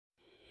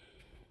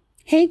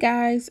Hey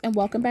guys, and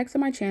welcome back to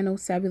my channel,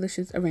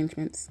 Savvylicious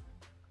Arrangements.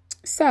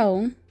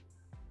 So,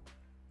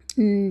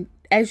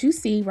 as you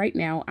see right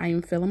now, I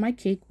am filling my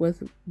cake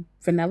with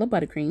vanilla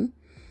buttercream,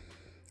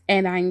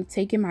 and I'm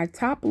taking my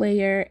top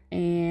layer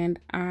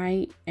and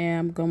I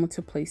am going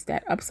to place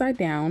that upside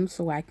down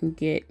so I can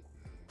get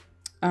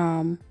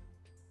some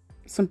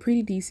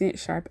pretty decent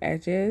sharp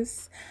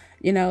edges.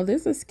 You know,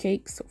 this is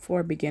cakes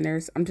for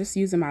beginners. I'm just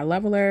using my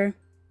leveler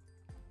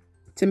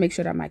to make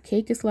sure that my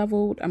cake is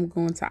leveled. I'm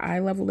going to eye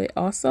level it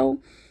also,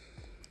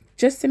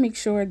 just to make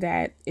sure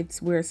that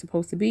it's where it's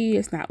supposed to be.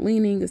 It's not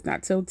leaning, it's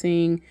not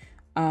tilting,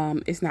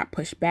 it's not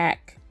pushed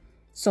back.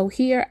 So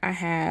here I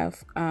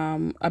have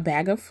a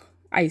bag of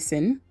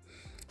icing,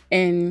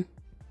 and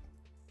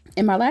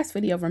in my last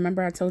video,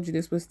 remember I told you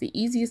this was the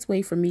easiest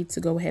way for me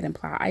to go ahead and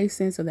apply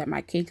icing so that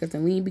my cake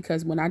doesn't lean,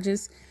 because when I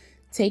just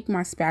take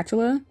my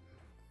spatula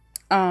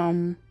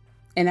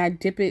and I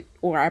dip it,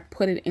 or I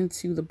put it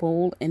into the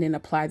bowl and then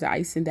apply the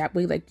icing that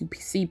way, like you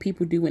see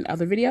people do in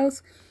other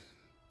videos,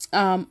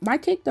 my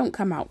cake don't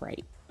come out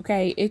right.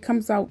 Okay, it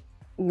comes out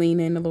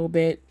leaning a little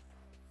bit,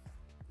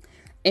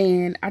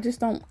 and I just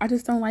don't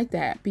like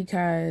that,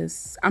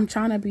 because I'm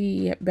trying to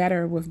be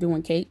better with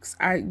doing cakes.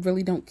 I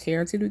really don't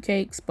care to do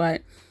cakes,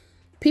 but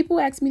people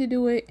ask me to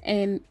do it,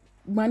 and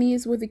money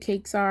is where the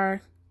cakes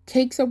are.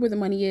 Cakes are where the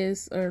money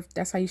is, or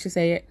that's how you should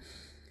say it.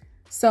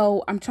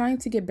 So I'm trying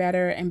to get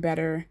better and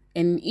better,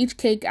 and each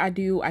cake I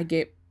do, I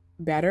get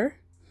better.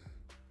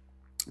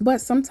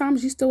 But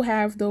sometimes you still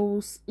have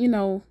those, you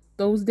know,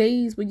 those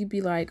days where you'd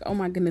be like, oh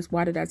my goodness,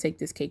 why did I take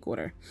this cake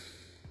order?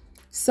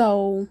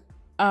 So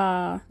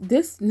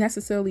this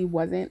necessarily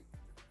wasn't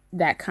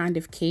that kind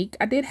of cake.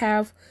 I did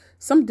have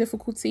some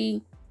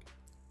difficulty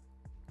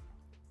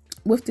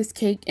with this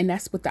cake, and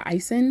that's with the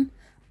icing,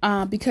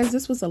 because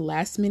this was a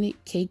last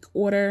minute cake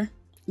order.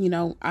 You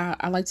know,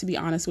 I like to be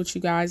honest with you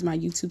guys, my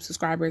YouTube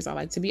subscribers. I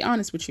like to be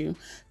honest with you,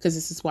 because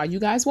this is why you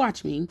guys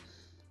watch me.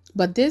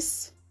 But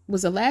this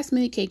was a last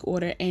minute cake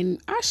order,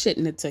 and I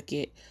shouldn't have took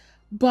it,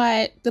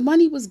 but the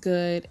money was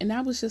good, and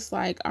I was just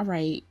like, all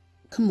right,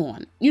 come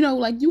on. You know,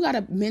 like, you got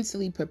to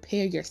mentally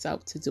prepare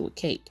yourself to do a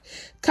cake.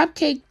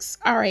 Cupcakes,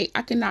 all right,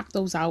 I can knock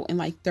those out in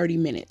like 30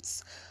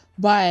 minutes.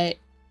 But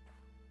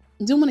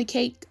doing a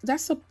cake,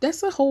 that's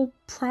a whole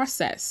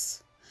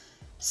process.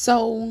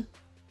 So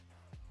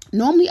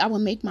normally I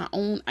would make my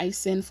own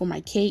icing for my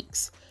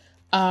cakes,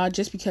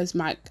 just because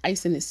my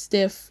icing is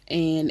stiff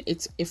and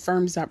it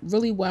firms up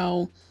really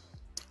well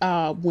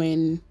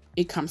when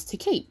it comes to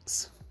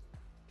cakes.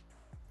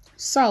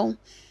 So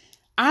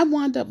I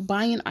wound up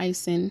buying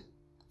icing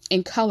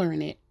and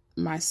coloring it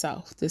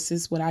myself. This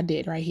is what I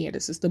did right here.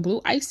 This is the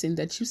blue icing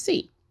that you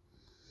see.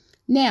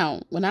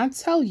 Now, when I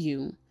tell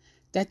you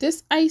that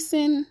this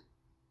icing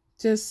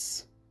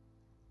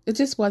it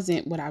just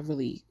wasn't what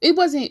it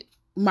wasn't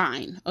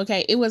mine.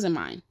 Okay, it wasn't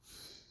mine.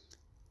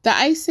 The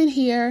icing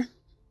here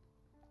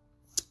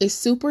is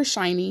super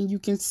shiny. You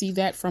can see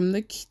that from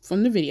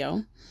the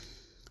video.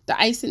 The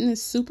icing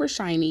is super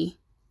shiny,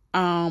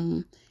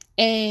 and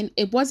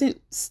it wasn't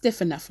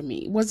stiff enough for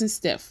me. It wasn't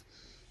stiff.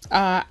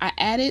 I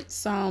added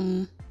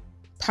some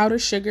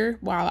powdered sugar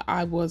while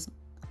I was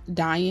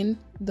dyeing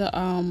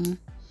the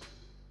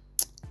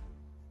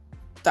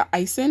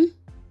icing.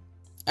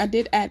 I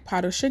did add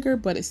powdered sugar,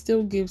 but it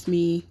still gives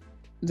me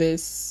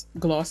this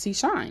glossy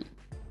shine.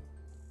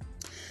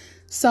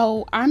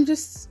 So I'm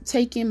just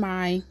taking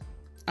my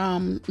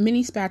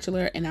mini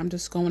spatula, and I'm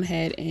just going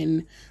ahead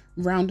and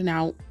rounding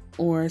out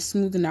or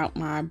smoothing out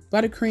my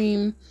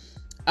buttercream.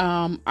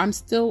 I'm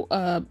still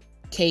a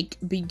cake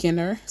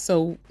beginner,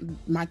 so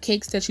my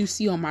cakes that you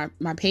see on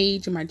my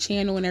page and my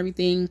channel and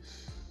everything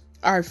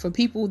are for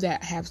people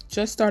that have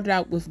just started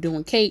out with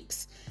doing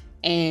cakes,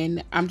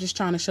 and I'm just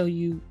trying to show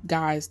you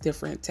guys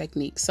different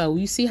techniques. So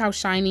you see how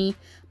shiny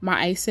my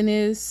icing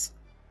is?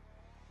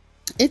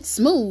 It's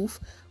smooth,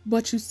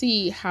 but you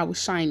see how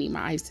shiny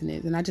my icing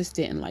is, and I just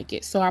didn't like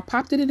it. So I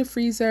popped it in the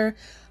freezer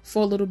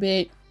for a little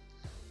bit,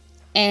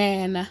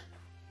 and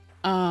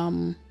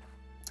I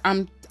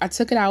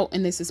took it out,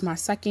 and this is my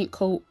second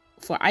coat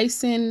for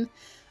icing.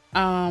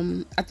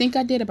 I think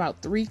I did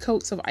about 3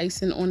 coats of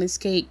icing on this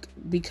cake,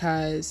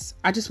 because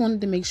I just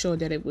wanted to make sure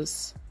that it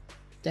was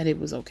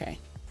okay.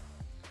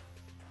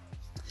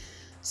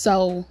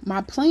 So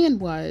my plan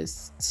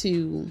was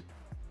to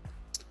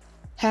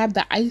have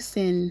the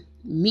icing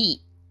meet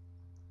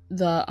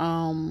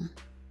the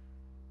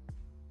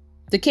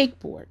cake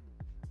board.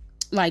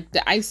 Like,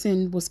 the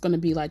icing was going to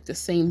be like the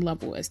same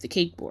level as the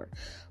cake board,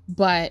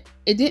 but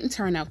it didn't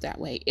turn out that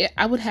way.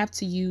 I would have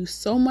to use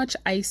so much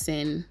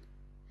icing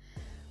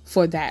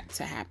for that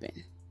to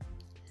happen.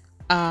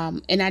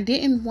 And I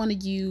didn't want to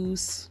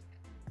use,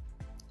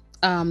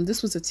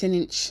 this was a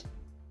 10-inch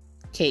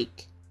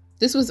cake.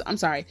 This was a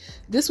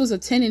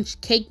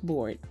 10-inch cake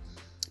board.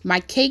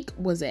 My cake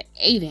was an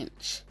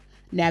 8-inch.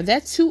 Now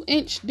that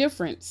 2-inch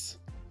difference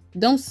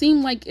don't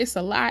seem like it's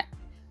a lot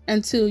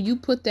until you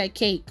put that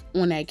cake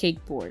on that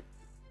cake board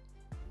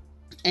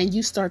and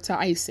you start to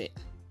ice it.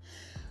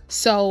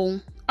 So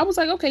I was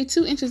like, okay,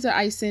 2 inches of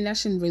icing, that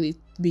shouldn't really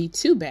be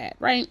too bad,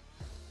 right?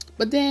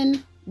 But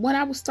then when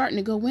I was starting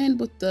to go in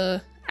with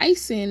the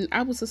icing,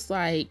 I was just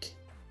like,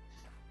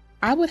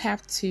 I would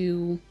have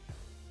to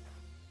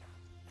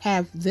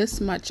have this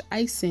much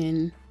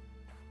icing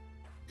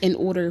in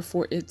order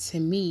for it to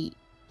meet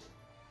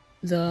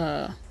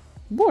the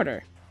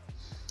border.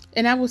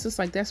 And I was just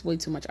like, that's way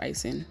too much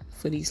icing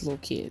for these little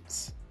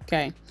kids.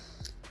 Okay.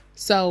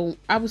 So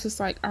I was just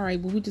like, all right,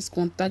 well, we just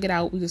gonna thug it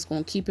out. We just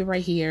gonna keep it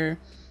right here.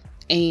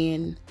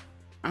 And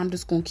I'm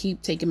just gonna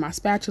keep taking my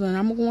spatula and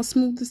I'm gonna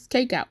smooth this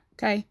cake out.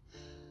 Okay.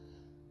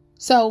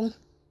 So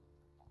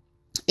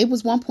it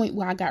was one point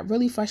where I got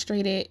really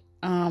frustrated.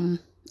 I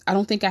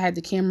don't think I had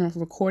the camera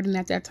recording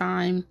at that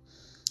time.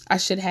 I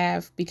should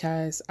have,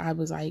 because I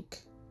was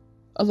like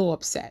a little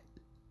upset.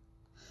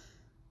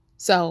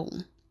 So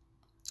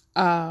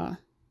I'm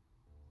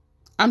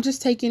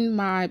just taking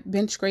my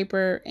bench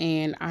scraper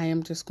and I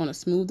am just going to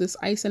smooth this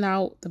icing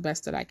out the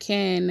best that I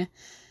can.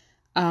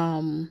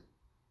 And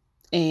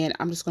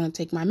I'm just going to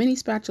take my mini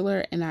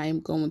spatula and I am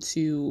going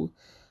to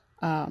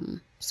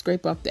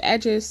scrape up the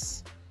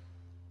edges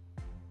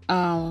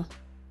so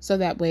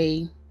that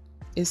way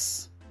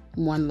it's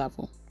one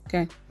level.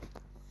 Okay.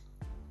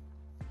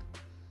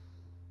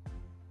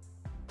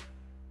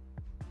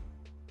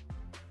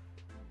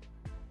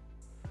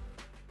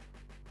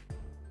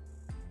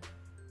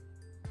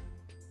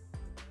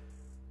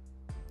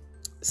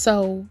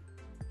 So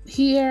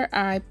here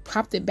I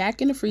popped it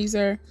back in the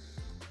freezer,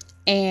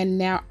 and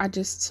now I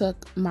just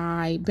took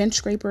my bench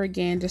scraper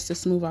again just to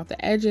smooth out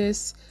the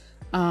edges.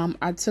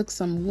 I took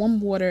some warm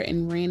water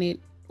and ran it,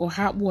 or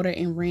hot water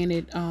and ran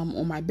it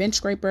on my bench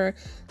scraper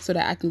so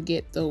that I can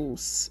get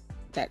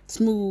that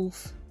smooth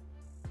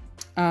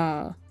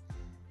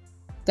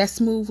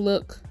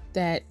look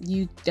that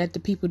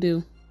the people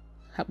do,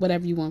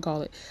 whatever you want to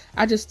call it.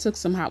 I just took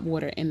some hot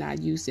water and I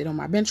used it on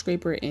my bench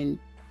scraper and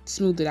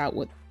smoothed it out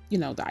with,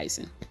 the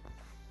icing.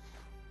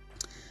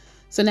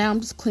 So now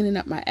I'm just cleaning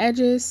up my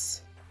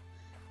edges,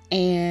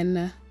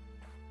 and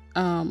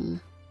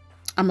I'm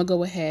gonna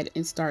go ahead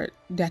and start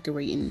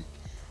decorating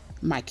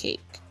my cake.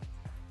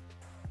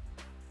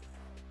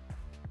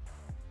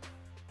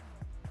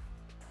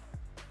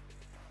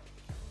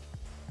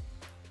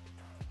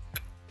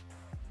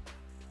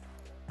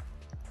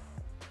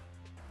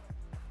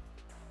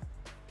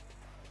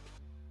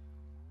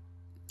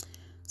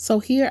 So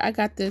here I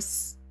got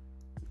this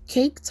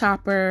cake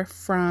topper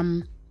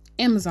from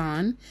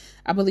Amazon.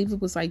 I believe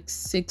it was like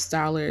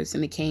 $6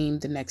 and it came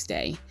the next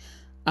day.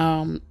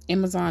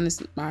 Amazon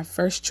is my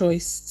first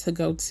choice to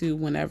go to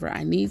whenever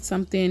I need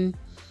something.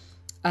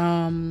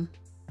 Only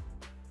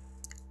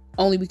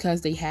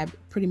because they have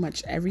pretty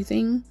much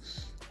everything.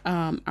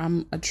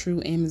 I'm a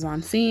true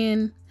Amazon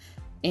fan,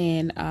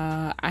 and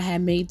I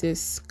had made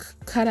this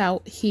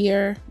cutout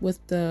here with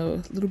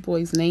the little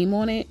boy's name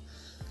on it.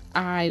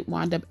 I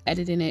wound up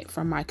editing it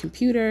from my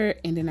computer,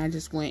 and then I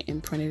just went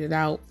and printed it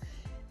out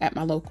at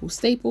my local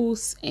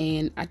Staples,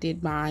 and I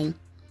did my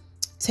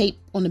tape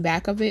on the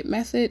back of it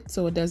method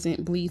so it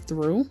doesn't bleed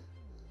through.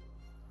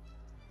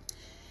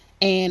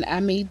 And I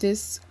made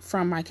this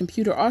from my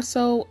computer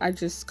also. I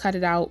just cut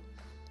it out,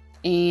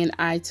 and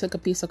I took a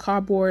piece of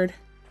cardboard,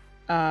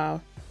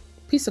 and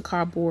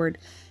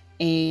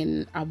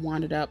I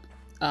wound up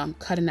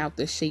cutting out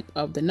the shape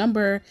of the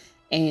number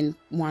and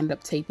wound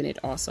up taping it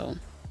also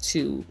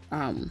to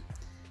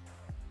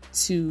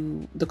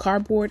the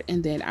cardboard,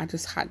 and then I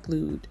just hot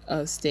glued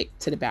a stick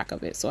to the back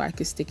of it so I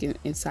could stick it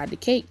inside the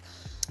cake.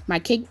 My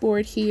cake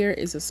board here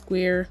is a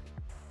square,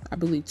 I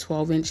believe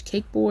 12-inch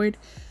cake board,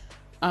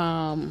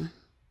 and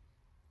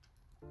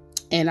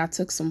I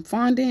took some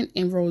fondant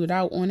and rolled it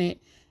out on it,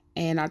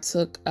 and I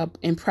took a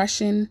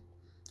impression,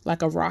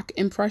 like a rock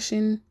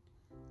impression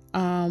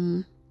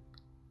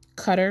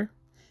cutter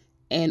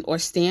or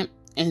stamp,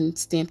 and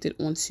stamped it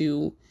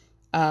onto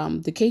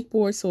the cake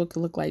board so it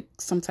could look like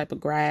some type of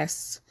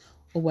grass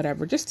or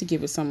whatever, just to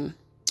give it some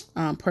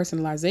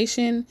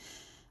personalization.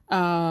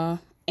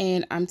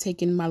 And I'm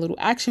taking my little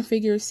action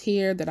figures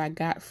here that I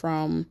got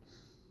from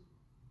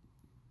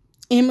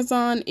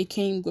Amazon. It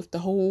came with the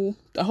whole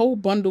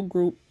bundle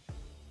group.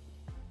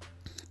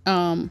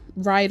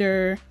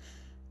 Ryder,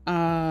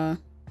 but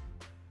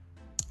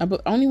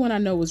the only one I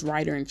know was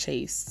Ryder and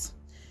Chase,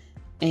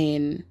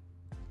 and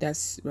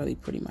that's really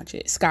pretty much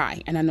it.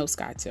 Sky, and I know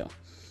Sky too.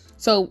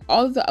 So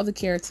all of the other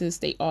characters,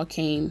 they all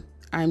came.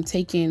 I'm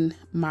taking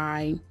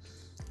my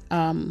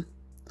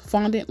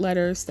fondant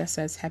letters that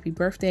says happy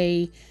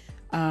birthday,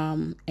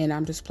 and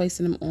I'm just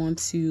placing them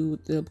onto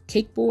the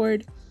cake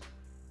board.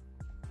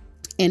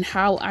 And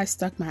how I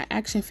stuck my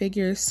action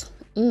figures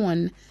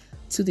on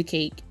to the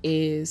cake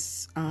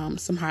is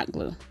some hot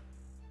glue.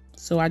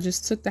 So I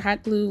just took the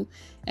hot glue,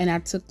 and I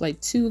took like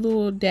 2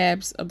 little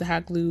dabs of the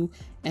hot glue,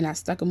 and I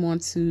stuck them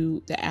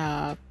onto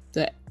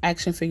the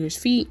action figures'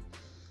 feet.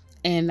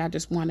 And I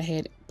just went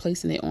ahead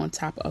placing it on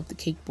top of the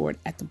cake board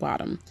at the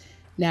bottom.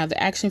 Now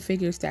the action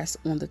figures that's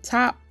on the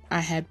top, I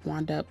had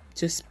wound up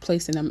just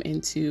placing them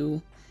into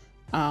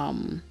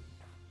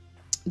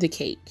the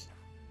cake.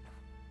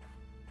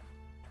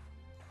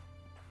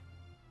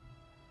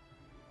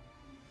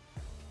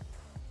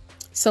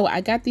 So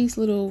I got these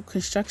little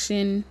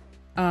construction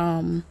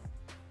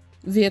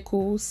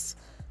vehicles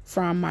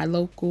from my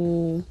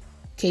local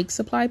cake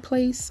supply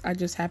place. I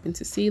just happened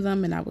to see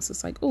them and I was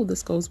just like, oh,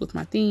 this goes with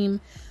my theme.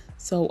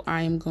 So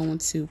I am going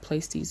to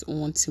place these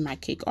onto my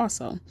cake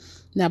also.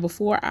 Now,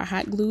 before I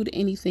hot glued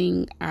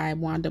anything, I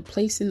wound up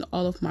placing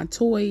all of my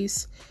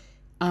toys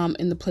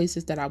in the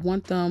places that I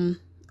want them.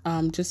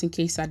 Just in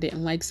case I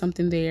didn't like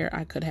something there,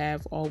 I could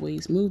have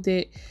always moved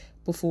it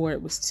before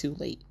it was too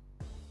late.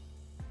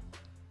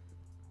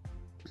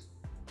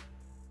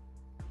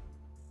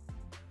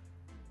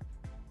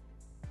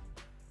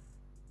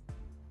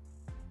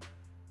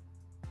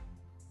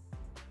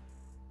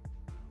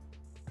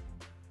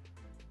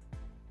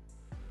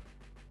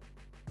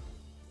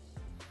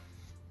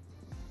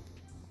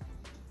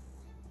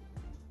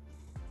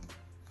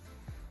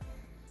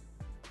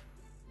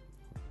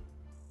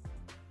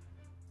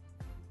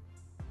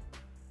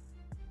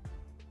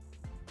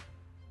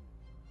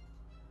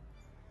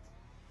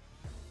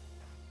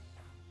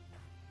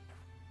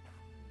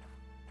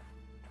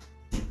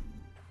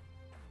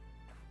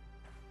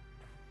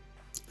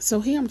 So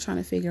here I'm trying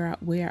to figure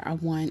out where I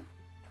want,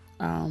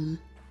 I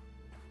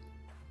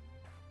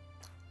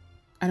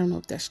don't know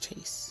if that's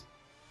Chase.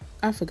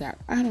 I forgot.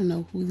 I don't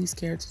know who these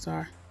characters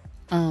are.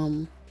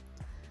 I'm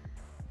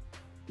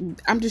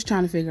just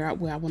trying to figure out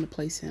where I want to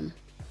place him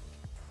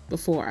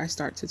before I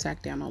start to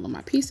tack down all of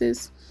my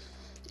pieces.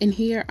 And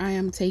here I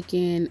am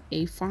taking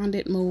a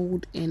fondant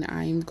mold and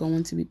I'm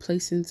going to be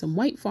placing some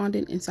white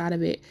fondant inside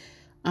of it.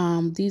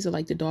 These are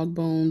like the dog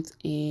bones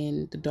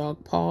and the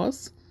dog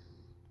paws.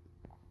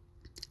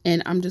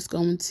 And I'm just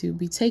going to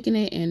be taking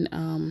it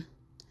and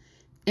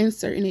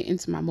inserting it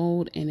into my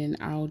mold, and then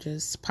I'll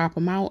just pop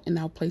them out and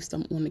I'll place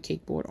them on the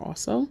cake board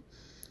also.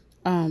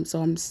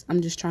 So I'm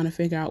just trying to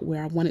figure out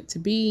where I want it to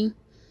be.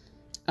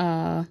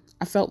 I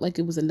felt like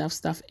it was enough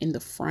stuff in the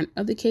front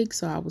of the cake,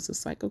 so I was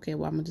just like, okay,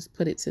 well, I'm gonna just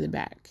put it to the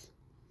back.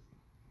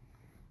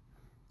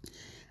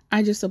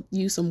 I just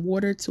used some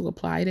water to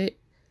apply it,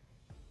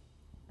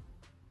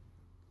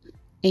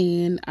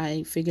 and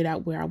I figured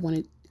out where I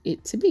wanted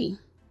it to be.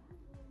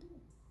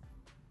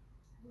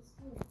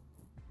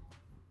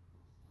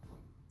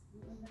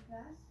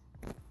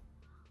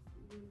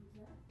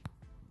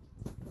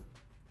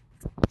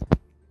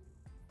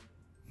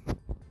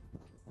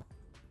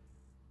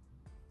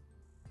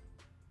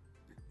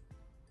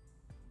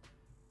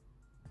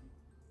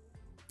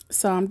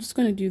 So I'm just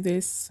going to do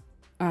this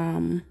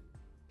one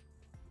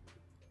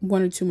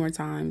or two more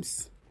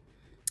times.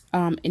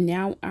 And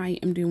now I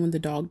am doing the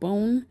dog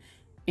bone,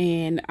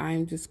 and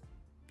I'm just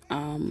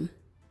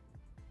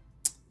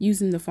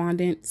using the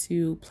fondant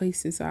to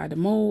place inside the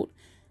mold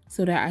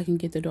so that I can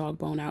get the dog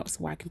bone out,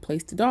 so I can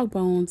place the dog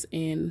bones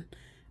in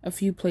a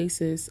few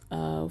places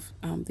of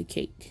the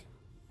cake.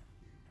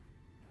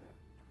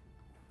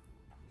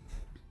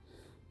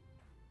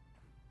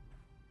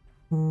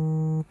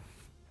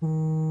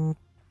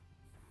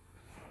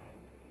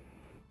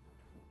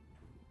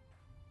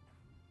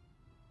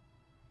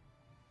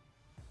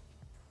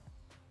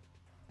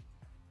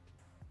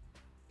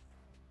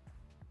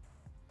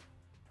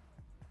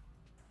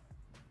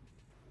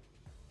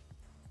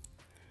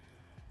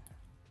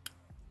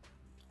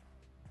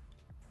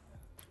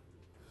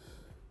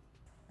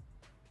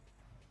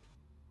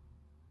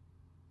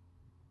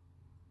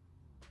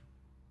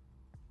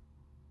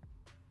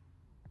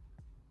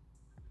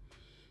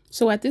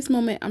 So at this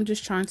moment, I'm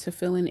just trying to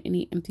fill in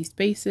any empty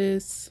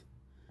spaces.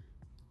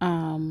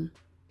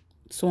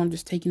 So I'm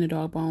just taking the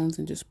dog bones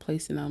and just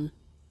placing them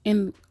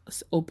in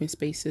open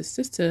spaces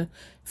just to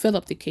fill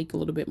up the cake a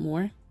little bit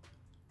more.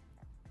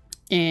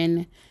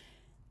 And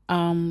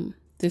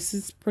this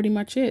is pretty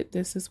much it.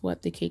 This is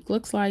what the cake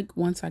looks like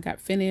once I got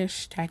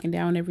finished tacking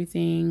down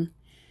everything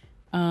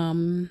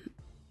and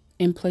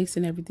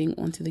placing everything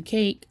onto the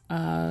cake.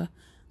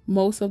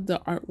 Most of the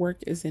artwork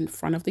is in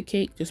front of the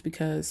cake just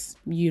because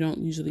you don't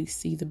usually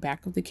see the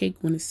back of the cake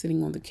when it's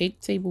sitting on the cake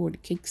table or the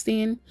cake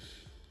stand.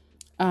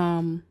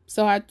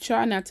 So I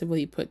try not to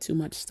really put too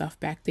much stuff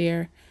back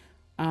there,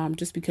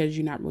 just because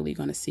you're not really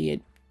going to see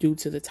it due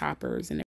to the toppers and